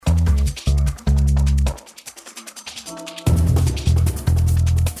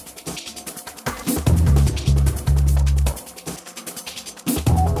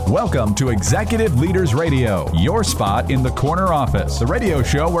Welcome to Executive Leaders Radio, your spot in the corner office, the radio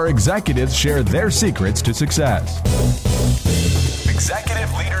show where executives share their secrets to success.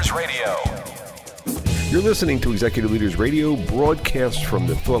 Executive Leaders Radio. You're listening to Executive Leaders Radio, broadcast from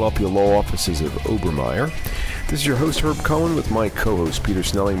the Philadelphia law offices of Obermeyer. This is your host, Herb Cohen, with my co-host, Peter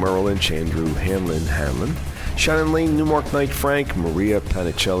Snelling, Merrill Lynch, Andrew Hanlon, Shannon Lane, Newmark Knight Frank, Maria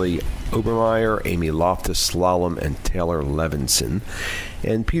Panicelli, Obermeyer, Amy Loftus, Slalom, and Taylor Levinson.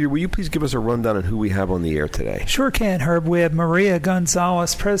 And Peter, will you please give us a rundown on who we have on the air today? Sure can, Herb. We have Maria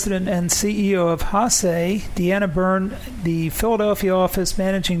Gonzalez, President and CEO of HACE, Deanna Byrne, the Philadelphia office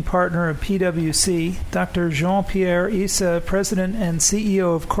managing partner of PwC, Dr. Jean-Pierre Issa, President and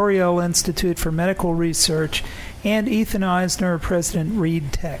CEO of Coriell Institute for Medical Research, and Ethan Eisner, President,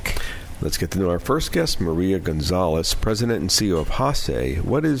 Reed Tech. Let's get to know our first guest, Maria Gonzalez, President and CEO of HACE.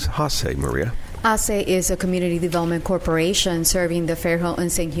 What is HACE, Maria? HACE is a community development corporation serving the Fairhill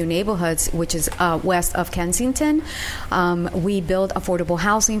and St. Hugh neighborhoods, which is west of Kensington. We build affordable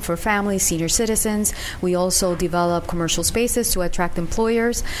housing for families, senior citizens. We also develop commercial spaces to attract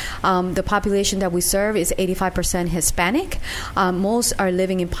employers. The population that we serve is 85% Hispanic. Most are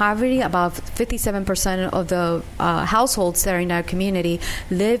living in poverty. About 57% of the households that are in our community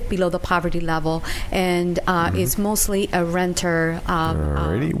live below the poverty level, and it's mostly a renter.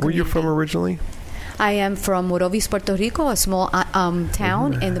 Alrighty. Where are you from originally? I am from Morovis, Puerto Rico, a small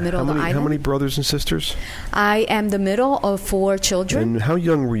town in the middle of the island. How many brothers and sisters? I am the middle of 4 children. And how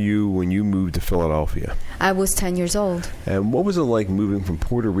young were you when you moved to Philadelphia? I was 10 years old. And what was it like moving from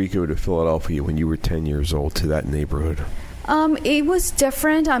Puerto Rico to Philadelphia when you were 10 years old to that neighborhood? It was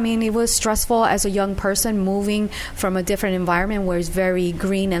different. I mean, it was stressful as a young person moving from a different environment where it's very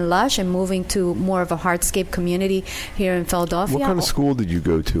green and lush and moving to more of a hardscape community here in Philadelphia. What kind of school did you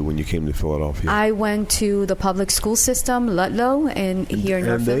go to when you came to Philadelphia? I went to the public school system, Ludlow, and here in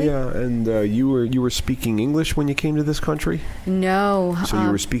North Philly. You were speaking English when you came to this country? No. So you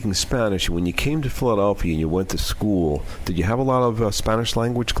were speaking Spanish. When you came to Philadelphia and you went to school, did you have a lot of Spanish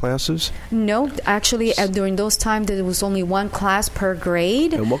language classes? No. Actually, during those times, there was only one class per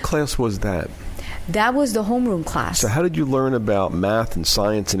grade. And what class was that? That was the homeroom class. So how did you learn about math and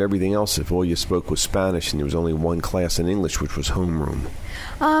science and everything else if all you spoke was Spanish and there was only one class in English, which was homeroom?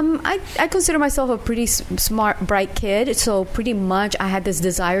 I consider myself a pretty smart, bright kid, so pretty much I had this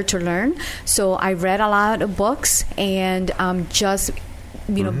desire to learn. So I read a lot of books and just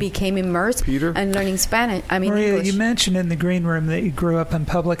became immersed in learning Spanish. Maria, English. You mentioned in the green room that you grew up in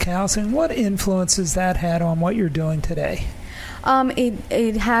public housing. What influence has that had on what you're doing today?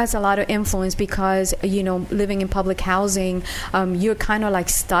 It has a lot of influence because, living in public housing, you're kind of like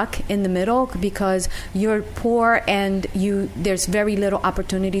stuck in the middle because you're poor and there's very little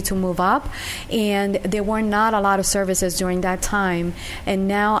opportunity to move up, and there were not a lot of services during that time. And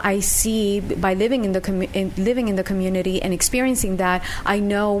now I see, by living in the community and experiencing that, I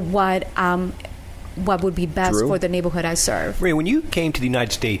know what would be best for the neighborhood I serve. Maria, when you came to the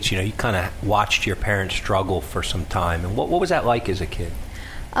United States, you kind of watched your parents struggle for some time. And what was that like as a kid?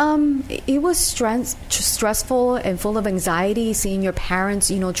 It was stressful and full of anxiety, seeing your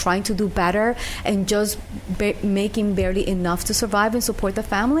parents, trying to do better and just making barely enough to survive and support the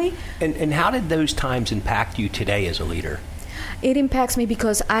family. And how did those times impact you today as a leader? It impacts me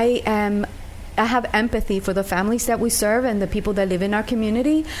because I have empathy for the families that we serve and the people that live in our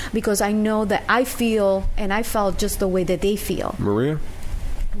community, because I know that I feel and I felt just the way that they feel. Maria?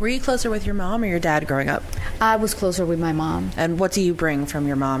 Were you closer with your mom or your dad growing up? I was closer with my mom. And what do you bring from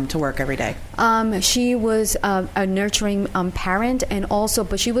your mom to work every day? She was a nurturing parent, and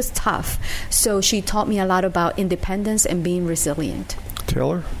but she was tough. So she taught me a lot about independence and being resilient.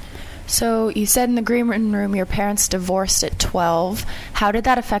 Taylor? So you said in the green room your parents divorced at 12. How did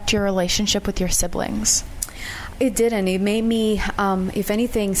that affect your relationship with your siblings? It didn't. It made me, if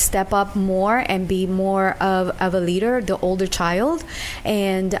anything, step up more and be more of a leader, the older child,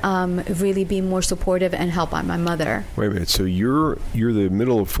 and really be more supportive and help out my mother. Wait a minute. So you're the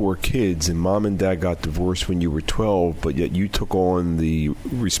middle of 4 kids, and mom and dad got divorced when you were 12, but yet you took on the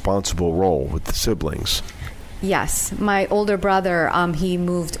responsible role with the siblings. Yes. My older brother, he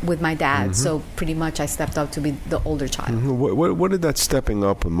moved with my dad, so pretty much I stepped up to be the older child. What did that stepping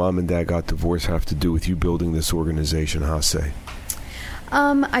up when mom and dad got divorced have to do with you building this organization, HACE?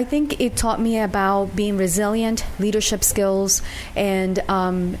 I think it taught me about being resilient, leadership skills, and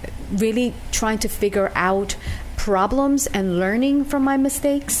really trying to figure out problems and learning from my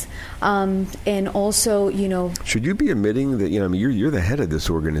mistakes. And also, Should you be admitting that, you're the head of this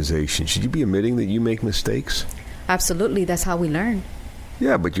organization. Should you be admitting that you make mistakes? Absolutely. That's how we learn.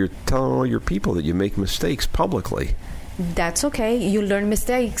 Yeah, but you're telling all your people that you make mistakes publicly. that's okay. You learn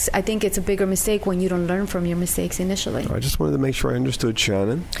mistakes. I think it's a bigger mistake when you don't learn from your mistakes initially. I just wanted to make sure I understood,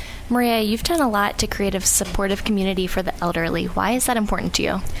 Shannon. Maria, you've done a lot to create a supportive community for the elderly. Why is that important to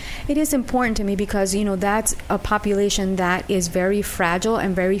you? It is important to me because, that's a population that is very fragile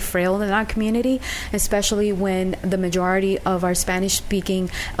and very frail in our community, especially when the majority of our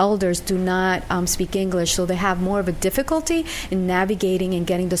Spanish-speaking elders do not speak English. So they have more of a difficulty in navigating and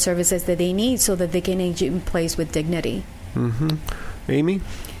getting the services that they need so that they can age in place with dignity. Mm-hmm. Amy?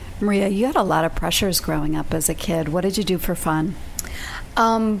 Maria, you had a lot of pressures growing up as a kid. What did you do for fun?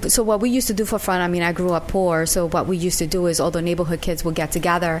 So what we used to do for fun, I grew up poor, so what we used to do is all the neighborhood kids would get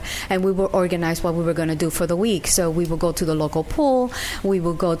together and we would organize what we were going to do for the week. So we would go to the local pool, we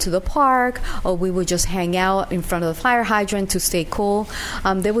would go to the park, or we would just hang out in front of the fire hydrant to stay cool.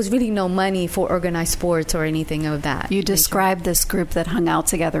 There was really no money for organized sports or anything of that. You described this group that hung out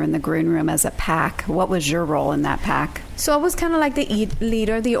together in the green room as a pack. What was your role in that pack? So I was kind of like the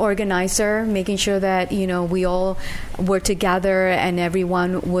leader, the organizer, making sure that, we all were together and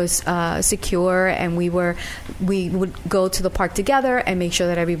everyone was secure, and we would go to the park together and make sure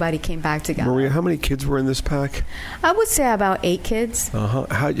that everybody came back together. Maria, how many kids were in this pack? I would say about 8 kids. Uh-huh.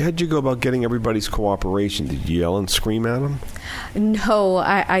 How'd you go about getting everybody's cooperation? Did you yell and scream at them? No,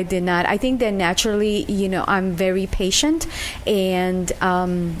 I did not. I think that naturally, I'm very patient and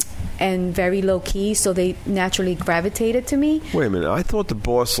very low-key, so they naturally gravitated to me. Wait a minute. I thought the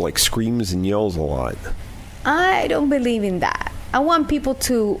boss, screams and yells a lot. I don't believe in that. I want people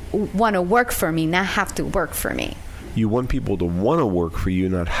to want to work for me, not have to work for me. You want people to want to work for you,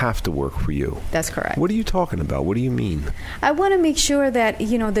 not have to work for you. That's correct. What are you talking about? What do you mean? I want to make sure that,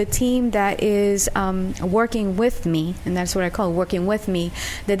 the team that is working with me, and that's what I call working with me,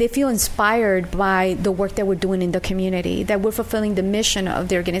 that they feel inspired by the work that we're doing in the community, that we're fulfilling the mission of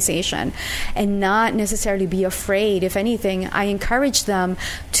the organization, and not necessarily be afraid. If anything, I encourage them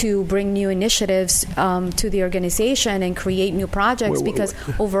to bring new initiatives to the organization and create new projects because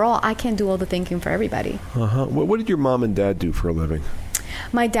overall, I can't do all the thinking for everybody. Uh-huh. What did your mom and dad do for a living?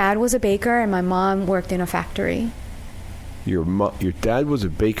 My dad was a baker and my mom worked in a factory. Your dad was a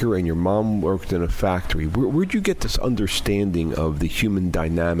baker and your mom worked in a factory. Where'd you get this understanding of the human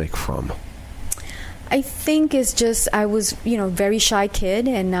dynamic from? I think it's just I was, very shy kid,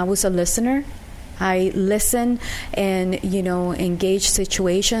 and I was a listener. I listen and, engage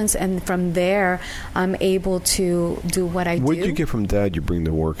situations, and from there, I'm able to do what I do. What did you get from Dad you bring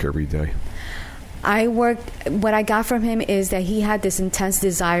to work every day? What I got from him is that he had this intense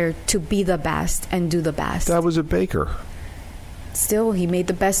desire to be the best and do the best. Dad was a baker. Still, he made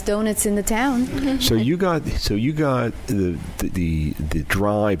the best donuts in the town. Mm-hmm. So you got the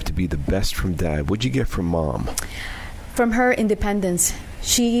drive to be the best from Dad. What'd you get from Mom? From her, independence.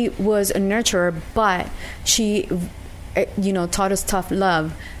 She was a nurturer, but she, taught us tough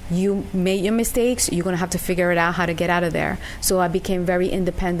love. You made your mistakes, you're going to have to figure it out how to get out of there. So I became very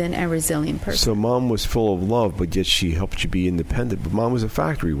independent and resilient person. So Mom was full of love, but yet she helped you be independent. But Mom was a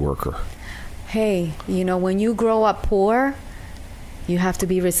factory worker. Hey, when you grow up poor, you have to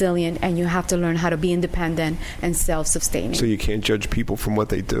be resilient and you have to learn how to be independent and self-sustaining. So you can't judge people from what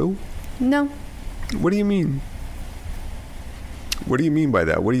they do? No. What do you mean? What do you mean by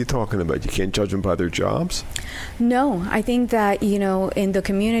that? What are you talking about? You can't judge them by their jobs? No, I think that, in the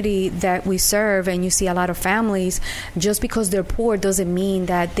community that we serve, and you see a lot of families, just because they're poor doesn't mean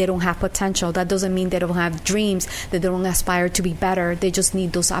that they don't have potential. That doesn't mean they don't have dreams, that they don't aspire to be better. They just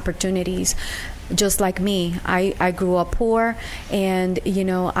need those opportunities. Just like me, I grew up poor, and,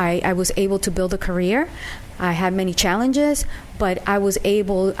 I was able to build a career. I had many challenges, but I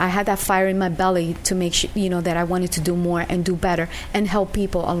had that fire in my belly to make sure, that I wanted to do more and do better and help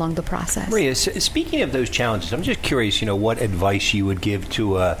people along the process. Maria, speaking of those challenges, I'm just curious, what advice you would give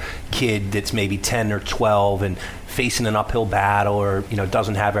to a kid that's maybe 10 or 12 and facing an uphill battle or,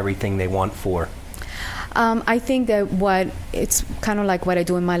 doesn't have everything they want for? I think that it's kind of like what I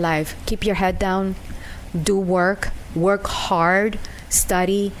do in my life. Keep your head down, do work hard,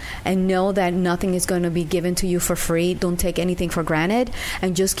 study, and know that nothing is going to be given to you for free. Don't take anything for granted,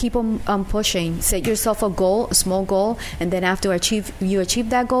 and just keep on pushing. Set yourself a small goal, and then after you achieve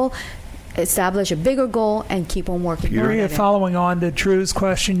that goal, establish a bigger goal and keep on working. Maria, following on to Drew's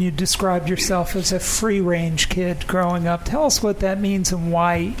question, you described yourself as a free-range kid growing up. Tell us what that means and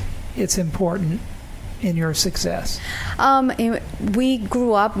why it's important in your success. We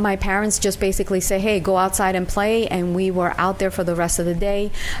grew up, my parents just basically say, hey, go outside and play, and we were out there for the rest of the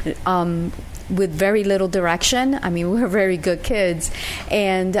day with very little direction. We were very good kids,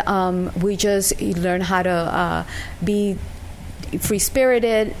 and we just learned how to be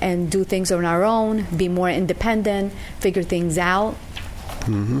free-spirited and do things on our own, be more independent, figure things out.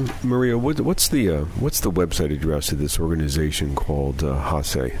 Mm-hmm. Maria, what's the website address of this organization called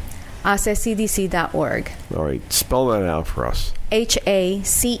HACE? HACECDC.org. All right, spell that out for us.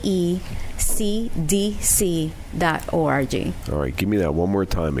 HACECDC.org. All right, give me that one more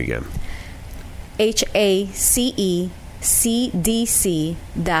time again.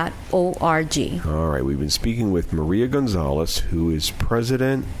 HACECDC.org. All right, we've been speaking with Maria Gonzalez, who is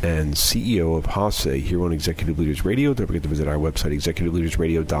president and CEO of HACE here on Executive Leaders Radio. Don't forget to visit our website,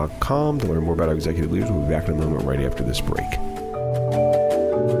 executiveleadersradio.com, to learn more about our executive leaders. We'll be back in a moment right after this break.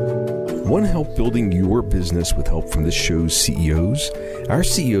 Want help building your business with help from this show's CEOs? Our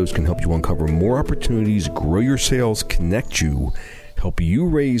CEOs can help you uncover more opportunities, grow your sales, connect you, help you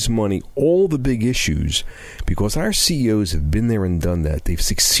raise money, all the big issues, because our CEOs have been there and done that. They've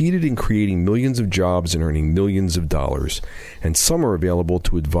succeeded in creating millions of jobs and earning millions of dollars, and some are available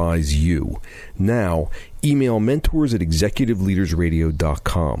to advise you. Now, email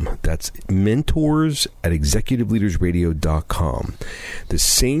mentors@executiveleadersradio.com. That's mentors@executiveleadersradio.com. The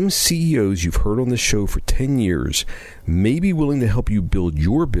same CEOs you've heard on the show for 10 years may be willing to help you build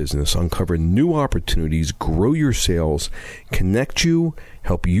your business, uncover new opportunities, grow your sales, connect you,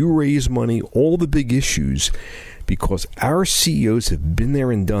 help you raise money, all the big issues, because our CEOs have been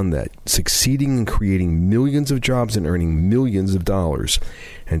there and done that, succeeding in creating millions of jobs and earning millions of dollars.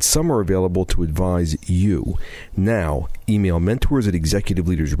 And some are available to advise you. Now, email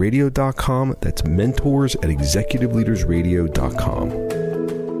mentors@executiveleadersradio.com. That's mentors@executiveleadersradio.com.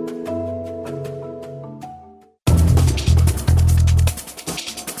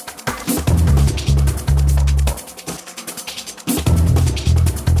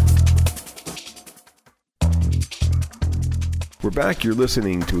 We're back. You're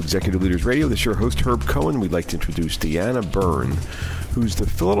listening to Executive Leaders Radio. This is your host, Herb Cohen. We'd like to introduce Deanna Byrne, who's the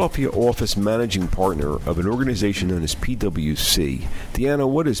Philadelphia office managing partner of an organization known as PwC. Deanna,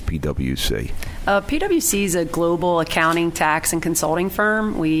 what is PwC? PwC is a global accounting, tax, and consulting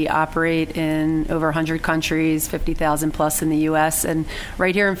firm. We operate in over 100 countries, 50,000 plus in the U.S., and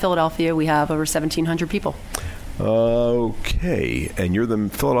right here in Philadelphia, we have over 1,700 people. Okay, and you're the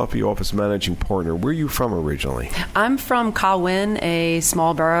Philadelphia office managing partner. Where are you from originally? I'm from Colwyn, a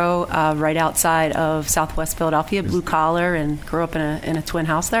small borough right outside of Southwest Philadelphia, blue collar, and grew up in a twin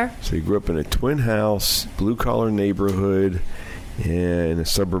house there. So you grew up in a twin house, blue collar neighborhood in a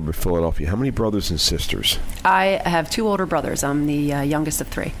suburb of Philadelphia. How many brothers and sisters? I have two older brothers. I'm the youngest of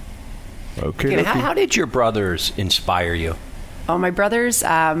three. Okay. How did your brothers inspire you? Oh, my brothers,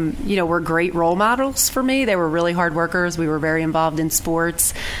 were great role models for me. They were really hard workers. We were very involved in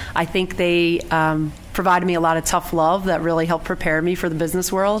sports. I think they provided me a lot of tough love that really helped prepare me for the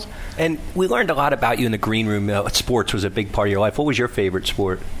business world. And we learned a lot about you in the green room. Sports was a big part of your life. What was your favorite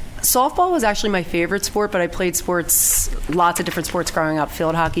sport? Softball was actually my favorite sport, but I played lots of different sports growing up.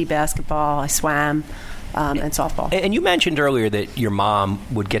 Field hockey, basketball, I swam. And softball. And you mentioned earlier that your mom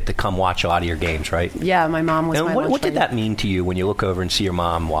would get to come watch a lot of your games, right? Yeah, my mom was my lunch what did lady. that mean to you when you look over and see your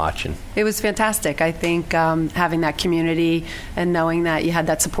mom watching? It was fantastic. I think having that community and knowing that you had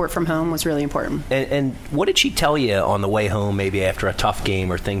that support from home was really important. And what did she tell you on the way home, maybe after a tough game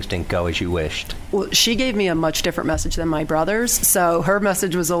or things didn't go as you wished? Well, she gave me a much different message than my brothers. So her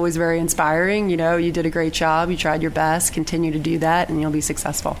message was always very inspiring. You know, you did a great job. You tried your best. Continue to do that, and you'll be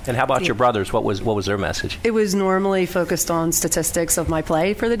successful. And how about your brothers? What was their message? It was normally focused on statistics of my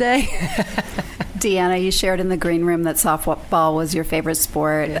play for the day. Deanna, you shared in the green room that softball was your favorite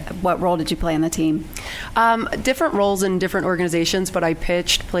sport. Yeah. What role did you play in the team? Different roles in different organizations, but I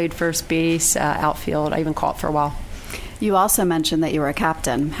pitched, played first base, outfield. I even caught for a while. You also mentioned that you were a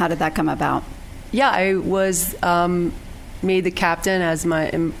captain. How did that come about? Yeah, I was made the captain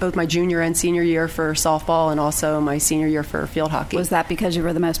in both my junior and senior year for softball and also my senior year for field hockey. Was that because you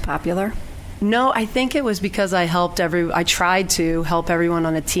were the most popular? No, I think it was because I tried to help everyone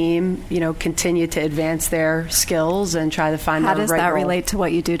on a team, continue to advance their skills and try to find How the right does that role. relate to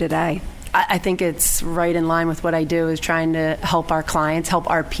what you do today? I think it's right in line with what I do, is trying to help our clients, help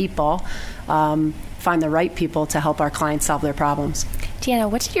our people, find the right people to help our clients solve their problems.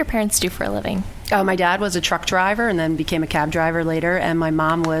 Deanna, what did your parents do for a living? My dad was a truck driver and then became a cab driver later, and my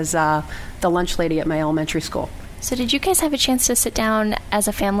mom was the lunch lady at my elementary school. So did you guys have a chance to sit down as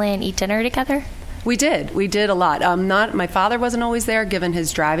a family and eat dinner together? We did a lot. My father wasn't always there given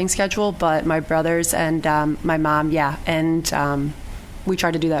his driving schedule, but my brothers and my mom, yeah. And we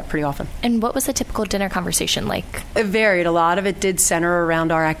try to do that pretty often. And what was a typical dinner conversation like? It varied. A lot of it did center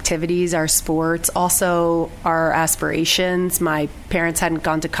around our activities, our sports, also our aspirations. My parents hadn't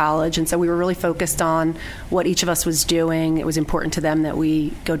gone to college, and so we were really focused on what each of us was doing. It was important to them that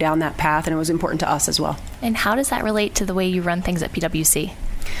we go down that path, and it was important to us as well. And how does that relate to the way you run things at PwC?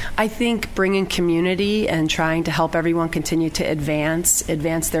 I think bringing community and trying to help everyone continue to advance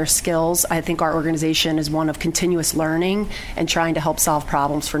their skills. I think our organization is one of continuous learning and trying to help solve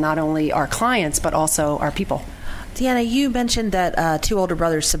problems for not only our clients, but also our people. Deanna, you mentioned that 2 older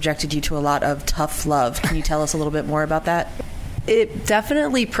brothers subjected you to a lot of tough love. Can you tell us a little bit more about that? It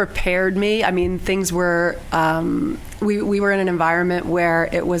definitely prepared me. I mean, things were, we were in an environment where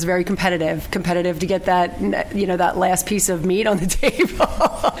it was very competitive to get that, that last piece of meat on the table,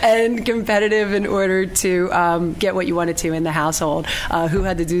 and competitive in order to get what you wanted to in the household. Who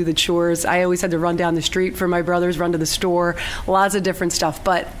had to do the chores? I always had to run down the street for my brothers, run to the store, lots of different stuff.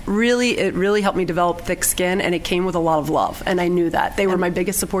 But really, it really helped me develop thick skin, and it came with a lot of love. And I knew that. They were my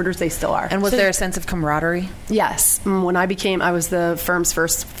biggest supporters. They still are. And was there a sense of camaraderie? Yes. When I was the firm's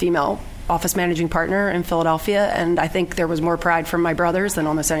first female office managing partner in Philadelphia, and I think there was more pride from my brothers than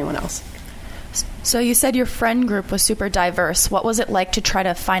almost anyone else. So you said your friend group was super diverse. What was it like to try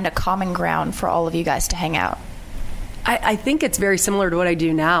to find a common ground for all of you guys to hang out? I think it's very similar to what I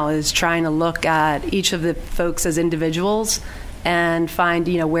do now, is trying to look at each of the folks as individuals and find,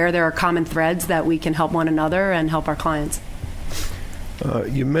 where there are common threads that we can help one another and help our clients.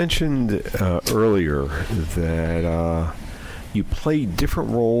 You mentioned earlier that you play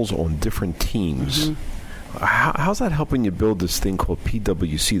different roles on different teams. Mm-hmm. How's that helping you build this thing called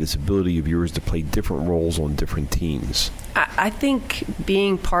PwC, this ability of yours to play different roles on different teams? I think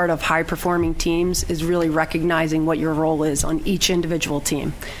being part of high-performing teams is really recognizing what your role is on each individual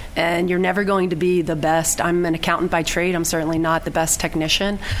team. And you're never going to be the best. I'm an accountant by trade. I'm certainly not the best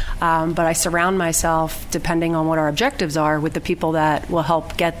technician. But I surround myself, depending on what our objectives are, with the people that will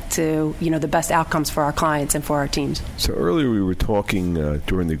help get to the best outcomes for our clients and for our teams. So earlier we were talking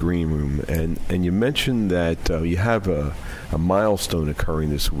during the green room, and you mentioned that you have a milestone occurring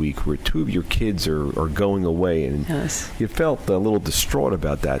this week where 2 of your kids are going away, and yes. You felt a little distraught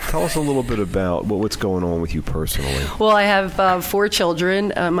about that. Tell us a little bit about what's going on with you personally. Well, I have 4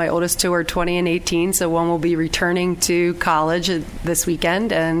 children. My oldest 2 are 20 and 18, so one will be returning to college this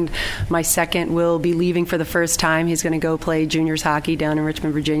weekend, and my second will be leaving for the first time. He's going to go play juniors hockey down in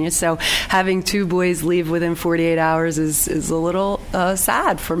Richmond, Virginia. So having 2 boys leave within 48 hours is a little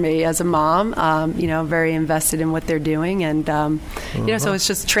sad for me as a mom. Very invested in what they're doing, and so it's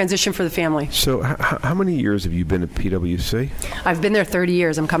just transition for the family. So how many years have you been at PwC? I've been there 30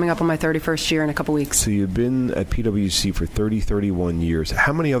 years. I'm coming up on my 31st year in a couple weeks. So you've been at PwC for 31 years.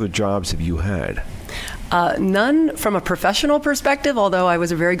 How many other jobs have you had? None from a professional perspective, although I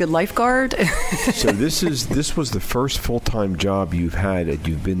was a very good lifeguard. So this was the first full-time job you've had, and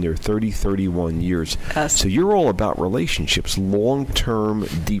you've been there 31 years. Yes. So you're all about relationships, long-term,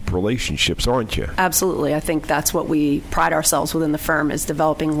 deep relationships, aren't you? Absolutely. I think that's what we pride ourselves within the firm, is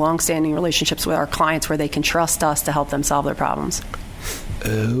developing long-standing relationships with our clients where they can trust us to help them solve their problems.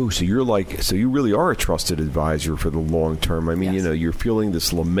 Oh, so you really are a trusted advisor for the long term. I mean, yes. You're feeling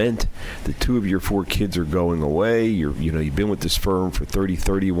this lament that 2 of your 4 kids are going away. You've been with this firm for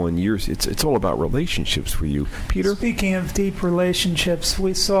 31 years. It's all about relationships for you. Peter? Speaking of deep relationships,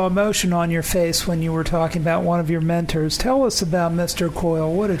 we saw emotion on your face when you were talking about one of your mentors. Tell us about Mr.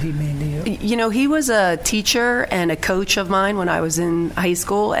 Coriell. What did he mean to you? He was a teacher and a coach of mine when I was in high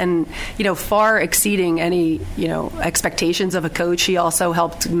school, and, far exceeding any, expectations of a coach. He also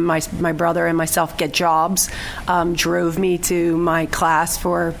helped my brother and myself get jobs, drove me to my class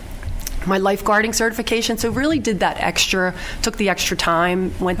for my lifeguarding certification. So really took the extra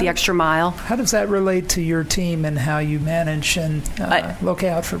time, went the extra mile. How does that relate to your team and how you manage and look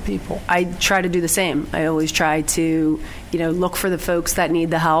out for people? I try to do the same. I always try to, look for the folks that need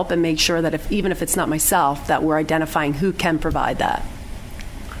the help and make sure that even if it's not myself, that we're identifying who can provide that.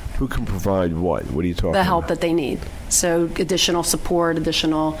 Who can provide what? What are you talking about? The help that they need. So additional support,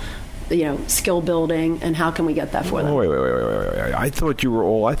 additional, skill building, and how can we get that for them? Wait. I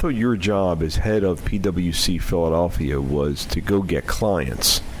thought your job as head of PwC Philadelphia was to go get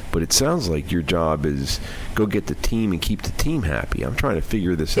clients. But it sounds like your job is go get the team and keep the team happy. I'm trying to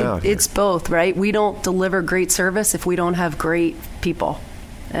figure this out here. It's both, right? We don't deliver great service if we don't have great people.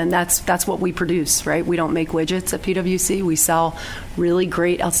 And that's what we produce, right? We don't make widgets at PwC. We sell really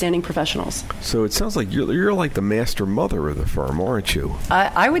great, outstanding professionals. So it sounds like you're like the master mother of the firm, aren't you?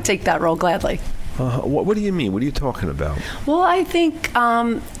 I would take that role gladly. What do you mean? What are you talking about? Well, I think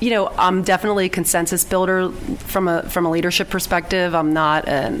I'm definitely a consensus builder from a leadership perspective. I'm not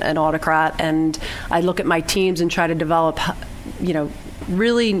an autocrat, and I look at my teams and try to develop,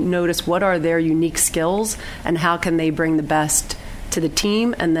 really notice what are their unique skills and how can they bring the best to the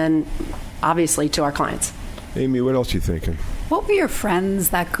team, and then obviously to our clients. Amy, what else are you thinking? What were your friends,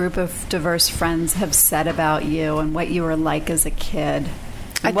 that group of diverse friends, have said about you and what you were like as a kid?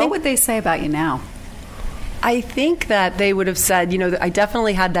 What would they say about you now? I think that they would have said, I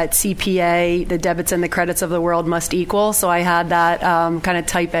definitely had that CPA, the debits and the credits of the world must equal. So I had that kind of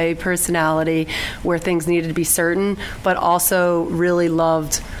type A personality where things needed to be certain, but also really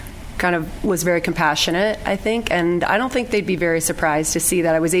loved, was very compassionate, I think. And I don't think they'd be very surprised to see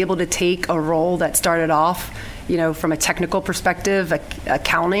that I was able to take a role that started off, from a technical perspective,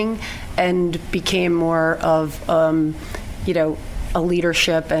 accounting, and became more of, a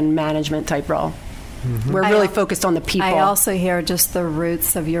leadership and management type role. Mm-hmm. We're really focused on the people. I also hear just the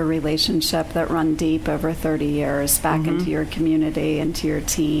roots of your relationship that run deep over 30 years back into your community, into your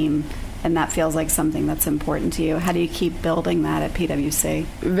team, and that feels like something that's important to you. How do you keep building that at PwC?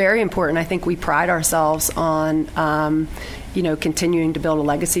 Very important. I think we pride ourselves on, continuing to build a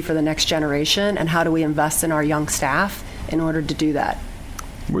legacy for the next generation, and how do we invest in our young staff in order to do that.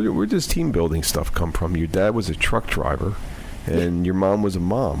 Where does team building stuff come from? Your dad was a truck driver. And your mom was a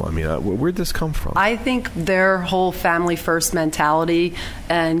mom. I mean, where'd this come from? I think their whole family first mentality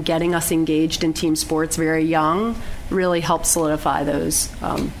and getting us engaged in team sports very young really helped solidify those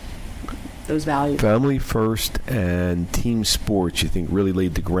values. Family first and team sports, you think, really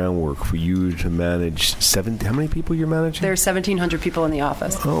laid the groundwork for you to manage how many people you're managing? There's 1,700 people in the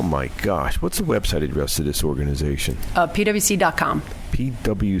office. Oh my gosh. What's the website address of this organization? PwC.com.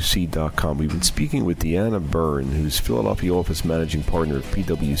 PwC.com. We've been speaking with Deanna Byrne, who's Philadelphia office managing partner of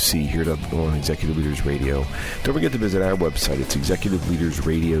PwC here on Executive Leaders Radio. Don't forget to visit our website. It's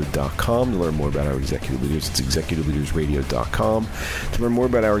executiveleadersradio.com. To learn more about our executive leaders, it's executiveleadersradio.com. To learn more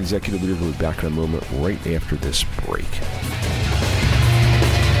about our executive leaders, we'll be back in a moment right after this break.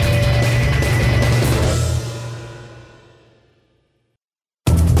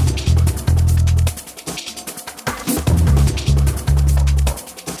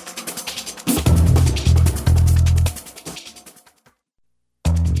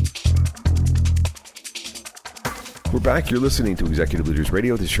 We're back. You're listening to Executive Leaders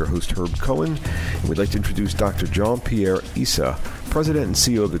Radio. This is your host, Herb Cohen. And we'd like to introduce Dr. Jean-Pierre Issa, President and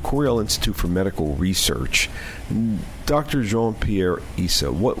CEO of the Coriell Institute for Medical Research. Dr. Jean-Pierre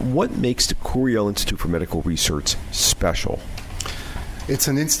Issa, what makes the Coriell Institute for Medical Research special? It's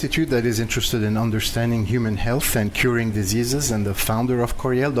an institute that is interested in understanding human health and curing diseases, and the founder of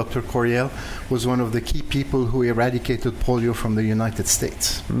Coriell, Dr. Coriell, was one of the key people who eradicated polio from the United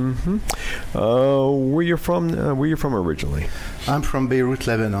States. Mm-hmm. Where you from originally? I'm from Beirut,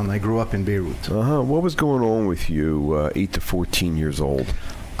 Lebanon. I grew up in Beirut. What was going on with you 8 to 14 years old?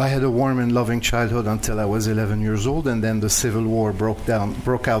 I had a warm and loving childhood until I was 11 years old, and then the civil war broke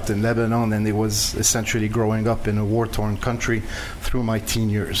out in Lebanon, and it was essentially growing up in a war-torn country through my teen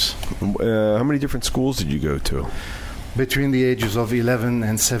years. How many different schools did you go to? Between the ages of 11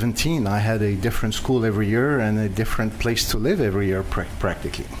 and 17, I had a different school every year and a different place to live every year,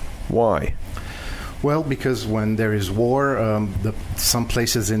 practically. Why? Well, because when there is war, some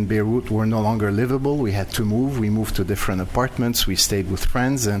places in Beirut were no longer livable. We had to move. We moved to different apartments. We stayed with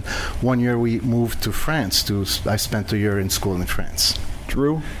friends. And one year we moved to France. I spent a year in school in France.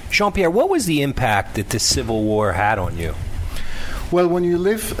 Drew? Jean-Pierre, what was the impact that the Civil War had on you? Well, when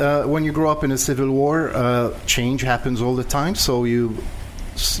you grow up in a civil war, change happens all the time. So you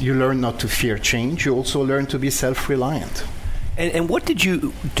learn not to fear change. You also learn to be self-reliant. And what did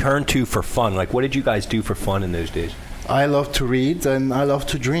you turn to for fun? Like, what did you guys do for fun in those days? I love to read and I love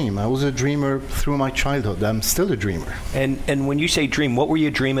to dream. I was a dreamer through my childhood. I'm still a dreamer. And when you say dream, what were you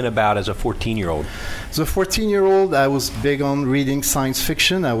dreaming about as a 14-year-old? As a 14-year-old, I was big on reading science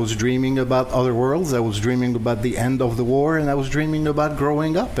fiction. I was dreaming about other worlds. I was dreaming about the end of the war, and I was dreaming about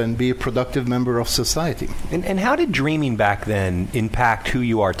growing up and be a productive member of society. And how did dreaming back then impact who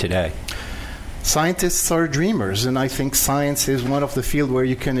you are today? Scientists are dreamers, and I think science is one of the fields where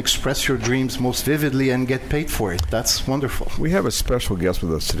you can express your dreams most vividly and get paid for it. That's wonderful. We have a special guest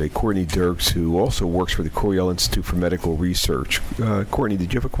with us today, Courtney Dirks, who also works for the Coriell Institute for Medical Research. Courtney,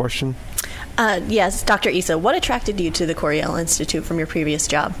 did you have a question? Yes, Dr. Issa, what attracted you to the Coriell Institute from your previous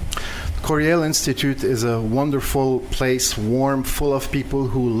job? Coriell Institute is a wonderful place, warm, full of people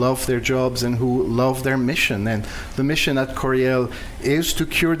who love their jobs and who love their mission. And the mission at Coriell is to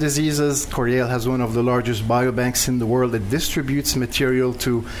cure diseases. Coriell has one of the largest biobanks in the world. It distributes material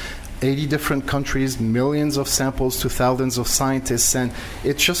to 80 different countries, millions of samples to thousands of scientists, and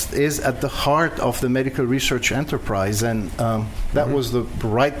it just is at the heart of the medical research enterprise, and that was the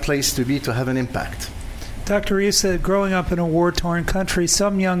right place to be to have an impact. Dr. Issa, growing up in a war-torn country,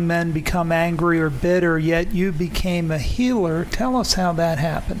 some young men become angry or bitter, yet you became a healer. Tell us how that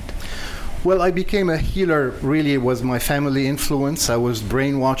happened. Well, I became a healer. Really, it was my family influence. I was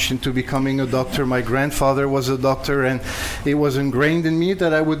brainwashed into becoming a doctor. My grandfather was a doctor, and it was ingrained in me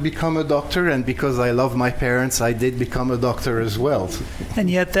that I would become a doctor. And because I love my parents, I did become a doctor as well.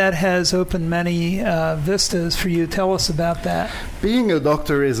 And yet that has opened many vistas for you. Tell us about that. Being a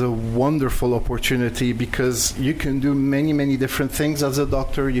doctor is a wonderful opportunity because you can do many, many different things as a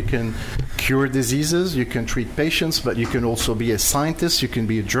doctor. You can cure diseases, you can treat patients, but you can also be a scientist, you can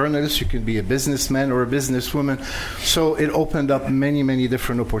be a journalist, you can be a businessman or a businesswoman. So it opened up many, many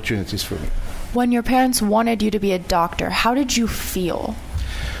different opportunities for me. When your parents wanted you to be a doctor, how did you feel?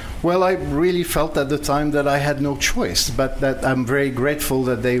 Well, I really felt at the time that I had no choice, but that I'm very grateful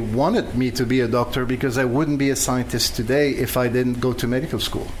that they wanted me to be a doctor because I wouldn't be a scientist today if I didn't go to medical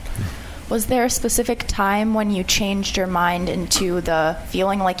school. Was there a specific time when you changed your mind into the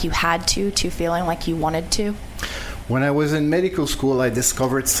feeling like you had to feeling like you wanted to? When I was in medical school, I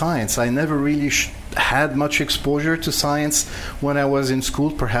discovered science. I never really had much exposure to science when I was in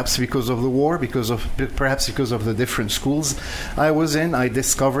school, perhaps because of the war, perhaps because of the different schools I was in. I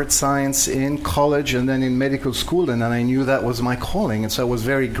discovered science in college and then in medical school, and then I knew that was my calling. And so I was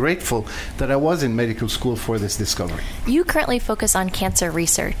very grateful that I was in medical school for this discovery. You currently focus on cancer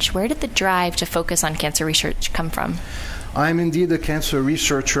research. Where did the drive to focus on cancer research come from? I'm indeed a cancer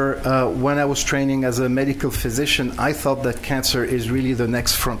researcher. When I was training as a medical physician, I thought that cancer is really the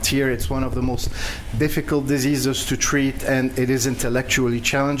next frontier. It's one of the most difficult diseases to treat, and it is intellectually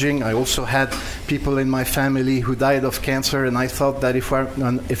challenging. I also had people in my family who died of cancer, and I thought that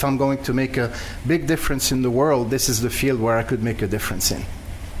if I'm going to make a big difference in the world, this is the field where I could make a difference in.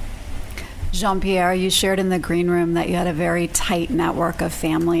 Jean-Pierre, you shared in the green room that you had a very tight network of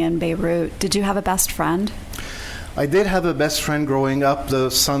family in Beirut. Did you have a best friend? I did have a best friend growing up, the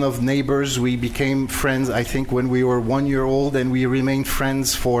son of neighbors. We became friends, I think, when we were 1 year old, and we remained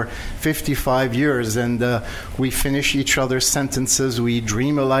friends for 55 years. And we finish each other's sentences. We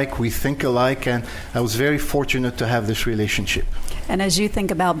dream alike, we think alike, and I was very fortunate to have this relationship. And as you think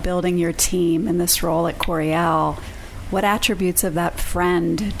about building your team in this role at Coriell, what attributes of that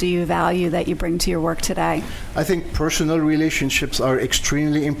friend do you value that you bring to your work today? I think personal relationships are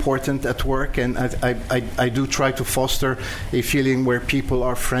extremely important at work, and I do try to foster a feeling where people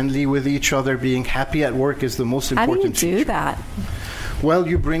are friendly with each other. Being happy at work is the most important feature. How do you do that? Well,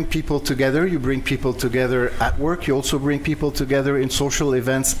 you bring people together. You bring people together at work. You also bring people together in social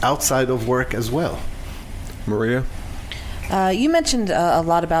events outside of work as well. Maria? You mentioned a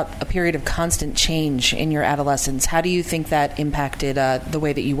lot about a period of constant change in your adolescence. How do you think that impacted the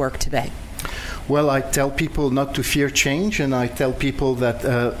way that you work today? Well, I tell people not to fear change, and I tell people that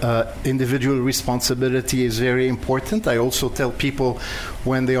individual responsibility is very important. I also tell people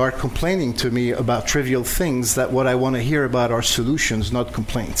when they are complaining to me about trivial things that what I want to hear about are solutions, not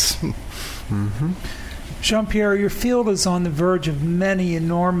complaints. Mm-hmm. Jean-Pierre, your field is on the verge of many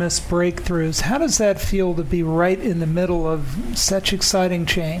enormous breakthroughs. How does that feel to be right in the middle of such exciting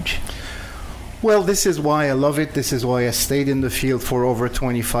change? Well, this is why I love it. This is why I stayed in the field for over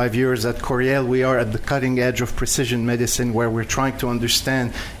 25 years. At Coriell, we are at the cutting edge of precision medicine, where we're trying to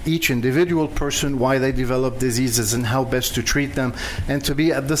understand each individual person, why they develop diseases and how best to treat them. And to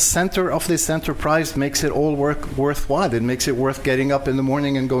be at the center of this enterprise makes it all worthwhile. It makes it worth getting up in the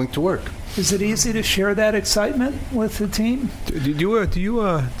morning and going to work. Is it easy to share that excitement with the team? Do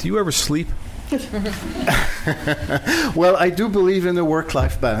you ever sleep? Well, I do believe in a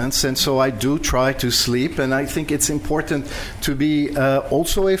work-life balance, and so I do try to sleep, and I think it's important to be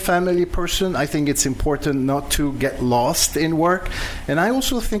also a family person. I think it's important not to get lost in work, and I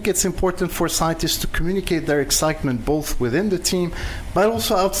also think it's important for scientists to communicate their excitement both within the team but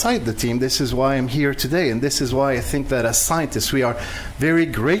also outside the team. This is why I'm here today, and this is why I think that as scientists we are very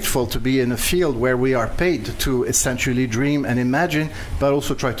grateful to be in a field where we are paid to essentially dream and imagine, but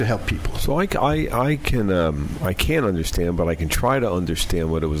also try to help people. So I can't understand, but I can try to understand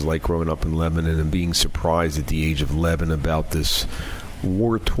what it was like growing up in Lebanon and being surprised at the age of 11 about this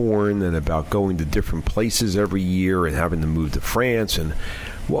war-torn and about going to different places every year and having to move to France. And,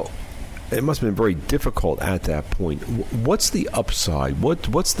 well, it must have been very difficult at that point. What's the upside?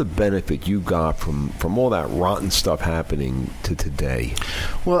 What's the benefit you got from all that rotten stuff happening to today?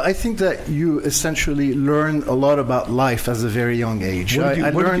 Well, I think that you essentially learn a lot about life as a very young age. I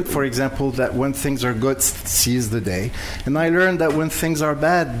learned, for example, that when things are good, seize the day. And I learned that when things are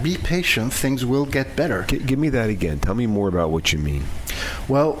bad, be patient. Things will get better. Give me that again. Tell me more about what you mean.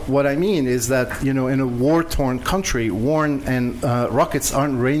 Well, what I mean is that, in a war-torn country, war and rockets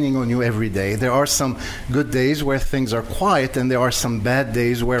aren't raining on you every day. There are some good days where things are quiet, and there are some bad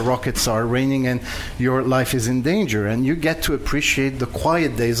days where rockets are raining and your life is in danger. And you get to appreciate the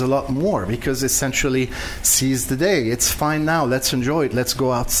quiet days a lot more because essentially seize the day. It's fine now. Let's enjoy it. Let's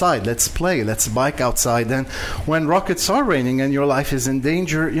go outside. Let's play. Let's bike outside. And when rockets are raining and your life is in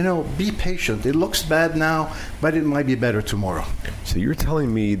danger, be patient. It looks bad now, but it might be better tomorrow. So you're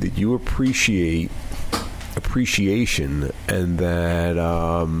telling me that you appreciation and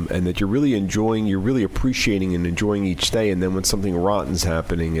that you're really appreciating and enjoying each day, and then when something rotten's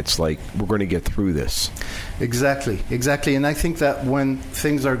happening, it's like, we're going to get through this. Exactly. And I think that when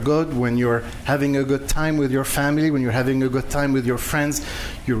things are good, when you're having a good time with your family, when you're having a good time with your friends,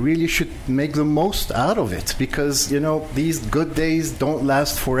 you really should make the most out of it because, these good days don't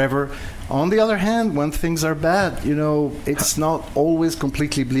last forever. On the other hand, when things are bad, it's not always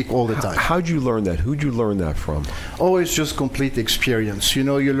completely bleak all the time. How'd you learn that? Who'd you learn that from? Oh, it's just complete experience. You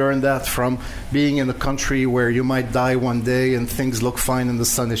learn that from being in a country where you might die one day and things look fine and the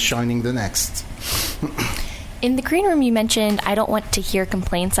sun is shining the next. In the green room, you mentioned, I don't want to hear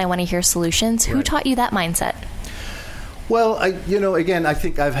complaints, I want to hear solutions. Right. Who taught you that mindset? Well, again, I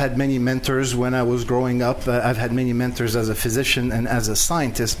think I've had many mentors when I was growing up. I've had many mentors as a physician and as a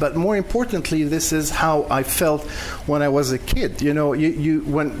scientist. But more importantly, this is how I felt when I was a kid.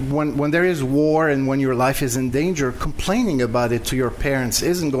 When there is war and when your life is in danger, complaining about it to your parents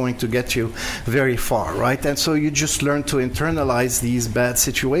isn't going to get you very far, right? And so you just learn to internalize these bad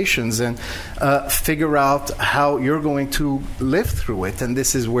situations and figure out how you're going to live through it. And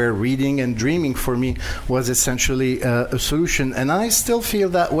this is where reading and dreaming for me was essentially a solution, and I still feel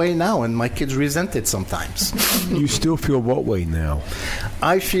that way now, and my kids resent it sometimes. You still feel what way now?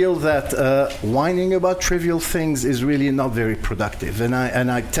 I feel that whining about trivial things is really not very productive, and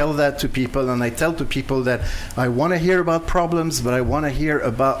I tell that to people, and I tell to people that I want to hear about problems, but I want to hear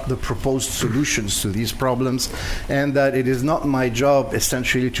about the proposed solutions to these problems, and that it is not my job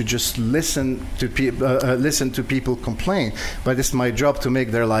essentially to just listen to people complain, but it's my job to make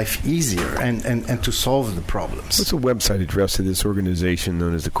their life easier and to solve the problems. What's the website address to this organization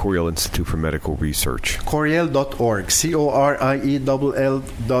known as the Coriell Institute for Medical Research? Coriell.org.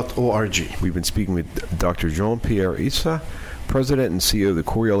 Coriell.org. We've been speaking with Dr. Jean-Pierre Issa, President and CEO of the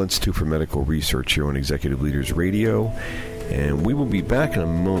Coriell Institute for Medical Research here on Executive Leaders Radio. And we will be back in a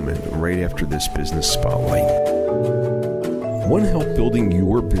moment right after this business spotlight. Want help building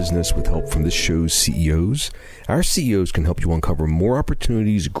your business with help from this show's CEOs? Our CEOs can help you uncover more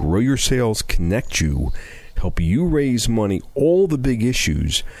opportunities, grow your sales, connect you, help you raise money, all the big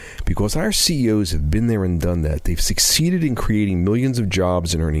issues, because our CEOs have been there and done that. They've succeeded in creating millions of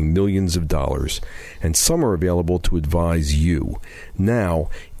jobs and earning millions of dollars, and some are available to advise you. Now,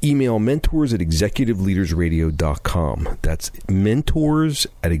 email mentors@executiveleadersradio.com. That's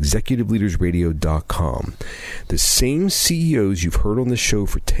mentors@executiveleadersradio.com. The same CEOs you've heard on the show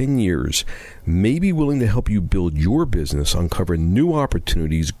for 10 years may be willing to help you build your business, uncover new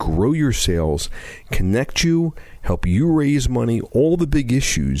opportunities, grow your sales, connect you, help you raise money, all the big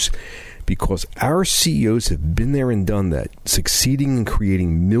issues, because our CEOs have been there and done that, succeeding in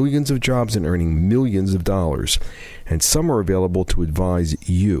creating millions of jobs and earning millions of dollars. And some are available to advise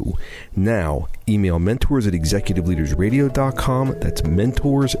you. Now, email mentors@executiveleadersradio.com. That's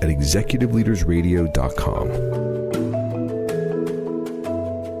mentors@executiveleadersradio.com.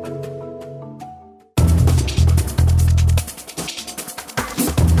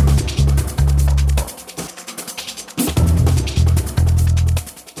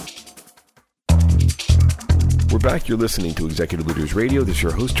 Back, you're listening to Executive Leaders Radio. This is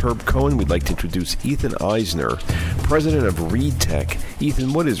your host, Herb Cohen. We'd like to introduce Ethan Eisner, president of ReadTech.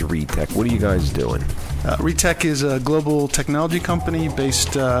 Ethan, what is ReadTech? What are you guys doing? ReadTech is a global technology company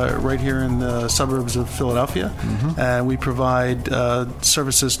based right here in the suburbs of Philadelphia. Mm-hmm. We provide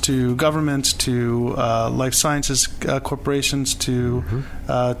services to governments, to life sciences corporations, to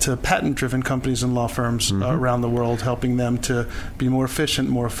to patent-driven companies and law firms around the world, helping them to be more efficient,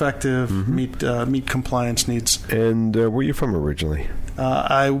 more effective, meet compliance needs. And where are you from originally?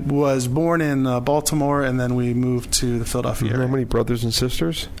 I was born in Baltimore, and then we moved to the Philadelphia area. How many brothers and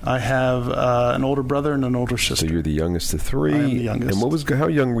sisters? I have an older brother and an older sister. So you're the youngest of three. I am the youngest. And how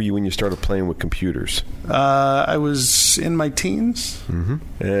young were you when you started playing with computers? I was in my teens.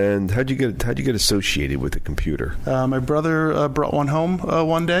 And how'd you get associated with the computer? My brother brought one home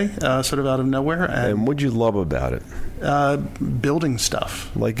one day, sort of out of nowhere. And what'd you love about it? Building stuff.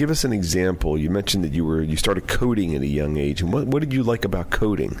 Like, give us an example. You mentioned that you started coding at a young age, and what did you like about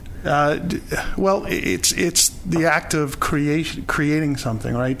coding? Well, it's the act of creating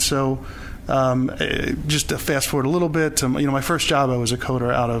something, right? So, just to fast forward a little bit, to, my first job, I was a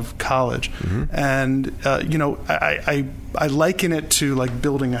coder out of college, and I liken it to like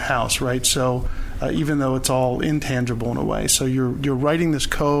building a house, right? So. Even though it's all intangible in a way. So you're writing this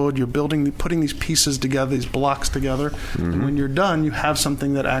code, you're putting these pieces together, these blocks together, and when you're done, you have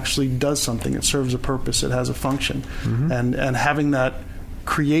something that actually does something. It serves a purpose. It has a function. And having that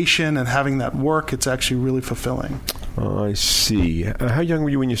creation and having that work, it's actually really fulfilling. I see. How young were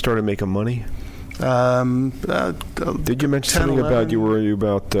you when you started making money? Did you mention 10, something 11? About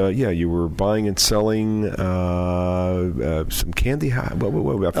you were buying and selling some candy?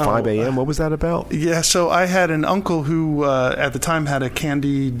 About 5 a.m.? What was that about? Yeah, so I had an uncle who at the time had a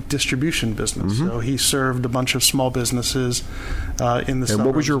candy distribution business. So he served a bunch of small businesses in the summer. And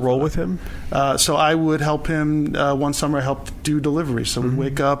what was your role with him? So I would help him. One summer I helped do deliveries. So we'd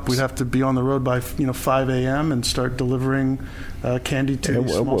wake up, we'd have to be on the road by 5 a.m. and start delivering candy to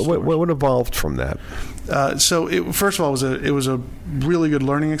small stores. What evolved from that? So first of all, it was a really good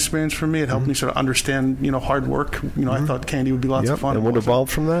learning experience for me. It helped me sort of understand, hard work. I thought candy would be lots of fun. And what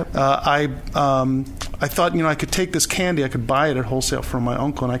evolved from that? I thought, I could take this candy, I could buy it at wholesale from my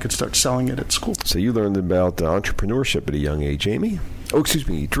uncle, and I could start selling it at school. So you learned about entrepreneurship at a young age, Amy? Oh, excuse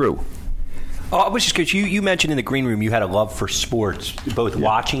me, Drew. Oh, I was just curious. You mentioned in the green room you had a love for sports, both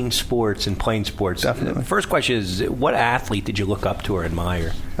watching sports and playing sports. Definitely. The first question is, what athlete did you look up to or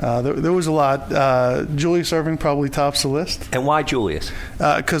admire? There was a lot. Julius Erving probably tops the list. And why Julius?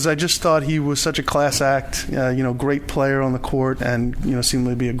 Because I just thought he was such a class act, great player on the court, and seemed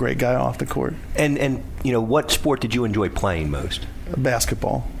to be a great guy off the court. And what sport did you enjoy playing most?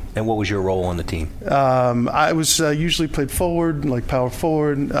 Basketball. And what was your role on the team? I was usually played forward, like power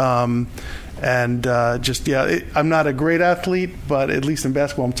forward. I'm not a great athlete, but at least in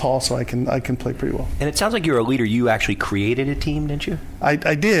basketball I'm tall, so I can play pretty well. And it sounds like you're a leader. You actually created a team, didn't you?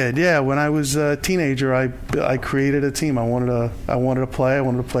 I did, yeah. When I was a teenager, I created a team. I wanted to play. I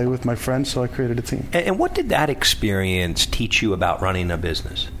wanted to play with my friends, so I created a team. And what did that experience teach you about running a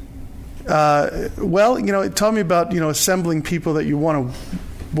business? It taught me about assembling people that you want to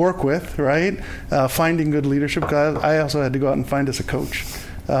work with, right? Finding good leadership. I also had to go out and find us a coach.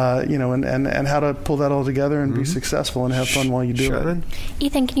 And how to pull that all together and be successul and have fun while you do it.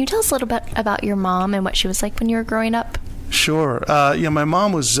 Ethan, can you tell us a little bit about your mom and what she was like when you were growing up? Sure. My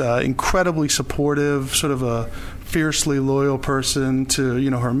mom was incredibly supportive, sort of a fiercely loyal person to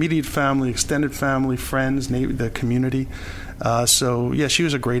her immediate family, extended family, friends, the community. She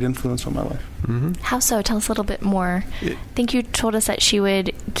was a great influence on my life. How so? Tell us a little bit more. I think you told us that she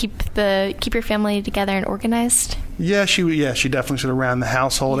would keep your family together and organized. Yeah, she definitely sort of ran the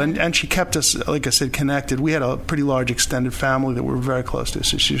household, and she kept us, like I said, connected. We had a pretty large extended family that we were very close to,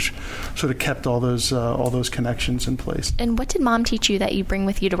 so she sort of kept all those connections in place. And what did Mom teach you that you bring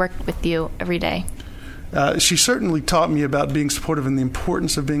with you to work with you every day? She certainly taught me about being supportive and the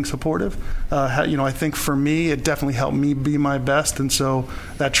importance of being supportive. I think for me, it definitely helped me be my best, and so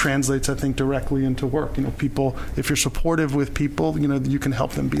that translates, I think, directly into work. People, if you're supportive with people, you can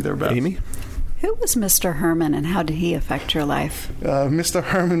help them be their best. Amy? Who was Mr. Herman, and how did he affect your life? Mr.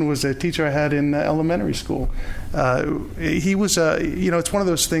 Herman was a teacher I had in elementary school. He was, it's one of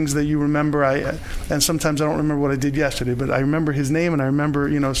those things that you remember. And sometimes I don't remember what I did yesterday, but I remember his name, and I remember,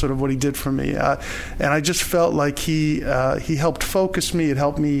 sort of what he did for me. And I just felt like he helped focus me. It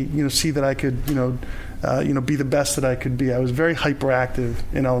helped me, see that I could, be the best that I could be. I was very hyperactive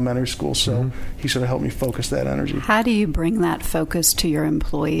in elementary school, so he sort of helped me focus that energy. How do you bring that focus to your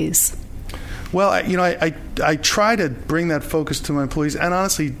employees? Well, I try to bring that focus to my employees, and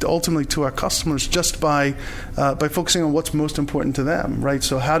honestly, ultimately to our customers, just by focusing on what's most important to them, right?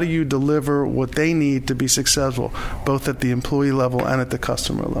 So how do you deliver what they need to be successful, both at the employee level and at the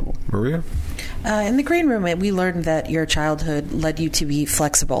customer level? Maria? In the green room, we learned that your childhood led you to be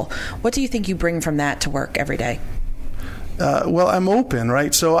flexible. What do you think you bring from that to work every day? Well, I'm open,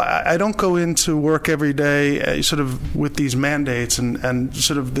 right? So I don't go into work every day sort of with these mandates and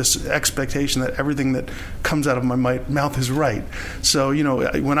sort of this expectation that everything that comes out of my mouth is right. So,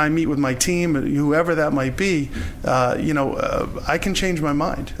 when I meet with my team, whoever that might be, I can change my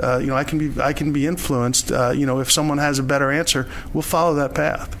mind. I can be influenced. If someone has a better answer, we'll follow that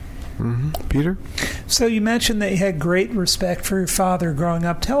path. Mm-hmm. Peter? So you mentioned that you had great respect for your father growing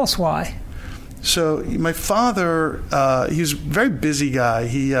up. Tell us why. So my father, he was a very busy guy.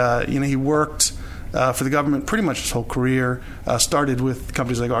 He worked for the government pretty much his whole career. Started with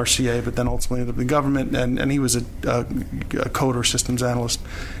companies like RCA, but then ultimately ended up in the government, and he was a coder systems analyst.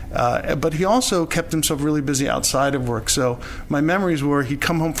 But he also kept himself really busy outside of work. So my memories were he'd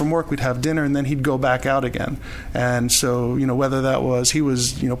come home from work, we'd have dinner, and then he'd go back out again. And so, whether that was, he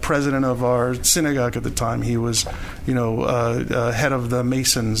was, president of our synagogue at the time. He was, head of the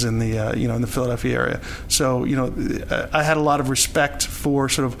Masons in the, in the Philadelphia area. So, I had a lot of respect for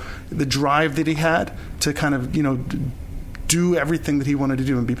sort of the drive that he had to kind of, do everything that he wanted to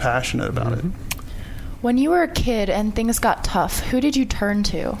do and be passionate about it. When you were a kid and things got tough, who did you turn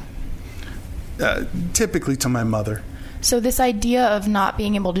to? Typically to my mother. So this idea of not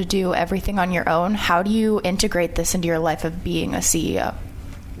being able to do everything on your own, how do you integrate this into your life of being a CEO?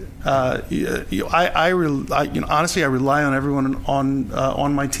 Honestly, I rely on everyone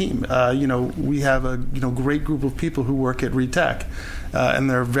on my team. We have a great group of people who work at ReTech, and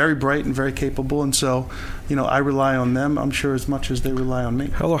they're very bright and very capable. And so, I rely on them, I'm sure, as much as they rely on me.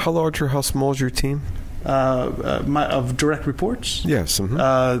 How large or how small is your team? Of direct reports? Yes. Mm-hmm.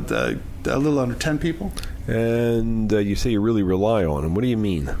 A little under 10 people. And you say you really rely on them. What do you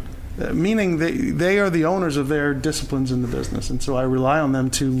mean? Meaning they are the owners of their disciplines in the business, and so I rely on them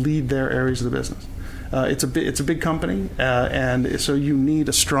to lead their areas of the business. It's a big company, and so you need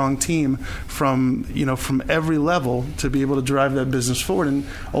a strong team from every level to be able to drive that business forward and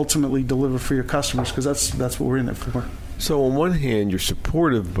ultimately deliver for your customers, because that's what we're in it for. So on one hand, you're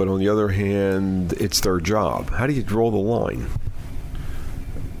supportive, but on the other hand, it's their job. How do you draw the line?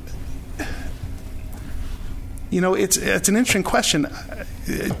 It's an interesting question.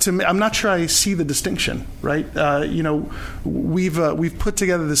 To me, I'm not sure I see the distinction. Right? We've put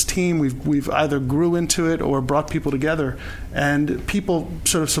together this team. We've either grew into it or brought people together, and people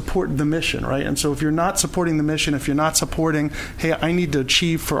sort of support the mission. Right? And so if you're not supporting the mission, if you're not supporting, hey, I need to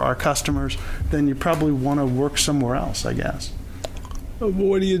achieve for our customers, then you probably want to work somewhere else, I guess.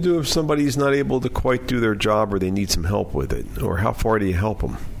 What do you do if somebody's not able to quite do their job, or they need some help with it? Or how far do you help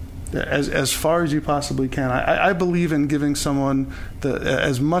them? As far as you possibly can. I believe in giving someone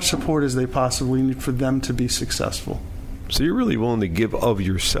as much support as they possibly need for them to be successful. So you're really willing to give of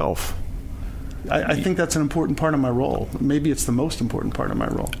yourself? I think that's an important part of my role. Maybe it's the most important part of my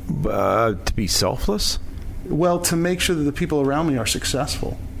role. To be selfless? Well, to make sure that the people around me are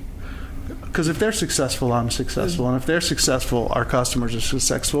successful. Because if they're successful, I'm successful. And if they're successful, our customers are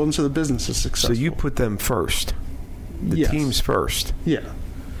successful, and so the business is successful. So you put them first? The team's first? Yeah.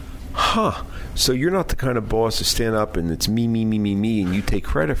 Huh. So you're not the kind of boss to stand up and it's me, and you take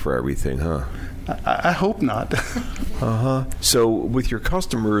credit for everything, huh? I hope not. Uh-huh. So with your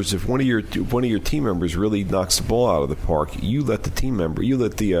customers, if one of your team members really knocks the ball out of the park, you let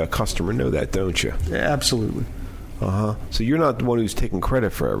the customer know that, don't you? Yeah, absolutely. Uh-huh. So you're not the one who's taking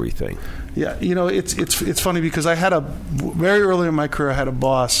credit for everything. Yeah, it's funny because very early in my career I had a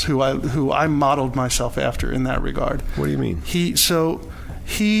boss who I modeled myself after in that regard. What do you mean?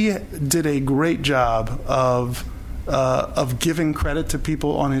 He did a great job of giving credit to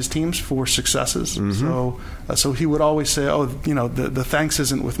people on his teams for successes. Mm-hmm. So he would always say, the thanks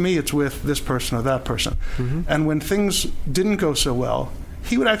isn't with me, it's with this person or that person. Mm-hmm. And when things didn't go so well,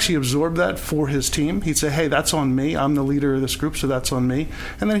 he would actually absorb that for his team. He'd say, hey, that's on me. I'm the leader of this group, so that's on me.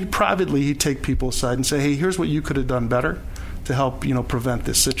 And then he'd take people aside and say, hey, here's what you could have done better to help prevent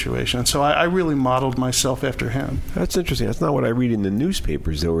this situation. And so I really modeled myself after him. That's interesting. That's not what I read in the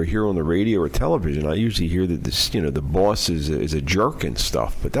newspapers, though, or here on the radio or television. I usually hear that the boss is a jerk and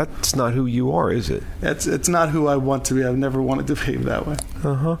stuff, but that's not who you are, is it? It's not who I want to be. I've never wanted to behave that way.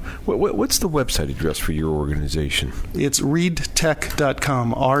 Uh-huh. What's the website address for your organization? It's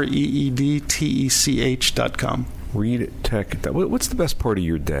reedtech.com, REEDTECH.com. ReedTech. What's the best part of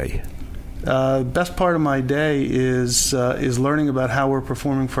your day? Best part of my day is learning about how we're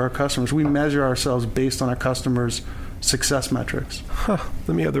performing for our customers. We measure ourselves based on our customers' success metrics. Huh.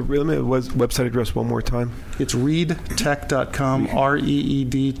 Let me have the website address one more time. It's reedtech.com,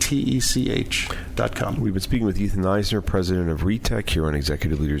 REEDTECH. We've been speaking with Ethan Eisner, president of RETEC, here on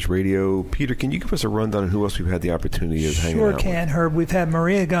Executive Leaders Radio. Peter, can you give us a rundown on who else we've had the opportunity of hanging out with? Sure can, Herb. We've had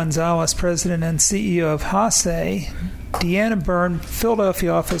Maria Gonzalez, president and CEO of HACE, Deanna Byrne,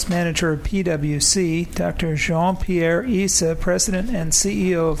 Philadelphia office manager of PwC, Dr. Jean-Pierre Issa, president and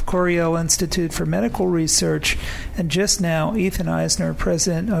CEO of Coriell Institute for Medical Research, and just now, Ethan Eisner,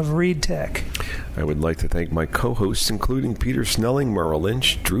 president of RETEC. I would like to thank my co-hosts, including Peter Snelling, Merrill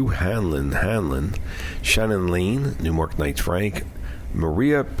Lynch, Drew Hanlon, Shannon Lane, Newmark Knights Frank,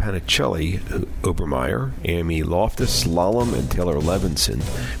 Maria Panicelli, Obermeyer, Amy Loftus, Slalom, and Taylor Levinson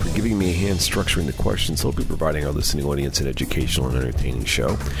for giving me a hand structuring the questions. They'll be providing our listening audience an educational and entertaining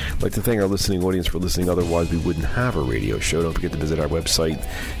show. I'd like to thank our listening audience for listening. Otherwise, we wouldn't have a radio show. Don't forget to visit our website,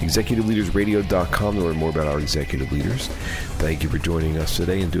 executiveleadersradio.com, to learn more about our executive leaders. Thank you for joining us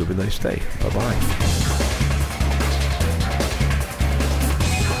today, and do have a nice day. Bye-bye.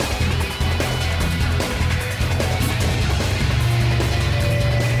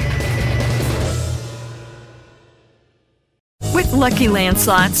 With Lucky Land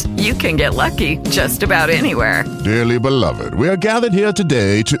Slots, you can get lucky just about anywhere. Dearly beloved, we are gathered here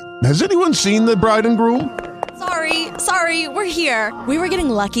today to... Has anyone seen the bride and groom? Sorry, we're here. We were getting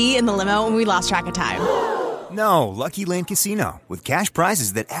lucky in the limo and we lost track of time. No, Lucky Land Casino, with cash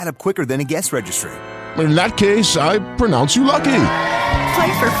prizes that add up quicker than a guest registry. In that case, I pronounce you lucky.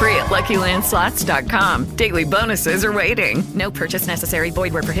 Play for free at LuckyLandSlots.com. Daily bonuses are waiting. No purchase necessary.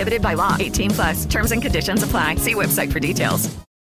 Void where prohibited by law. 18+. Terms and conditions apply. See website for details.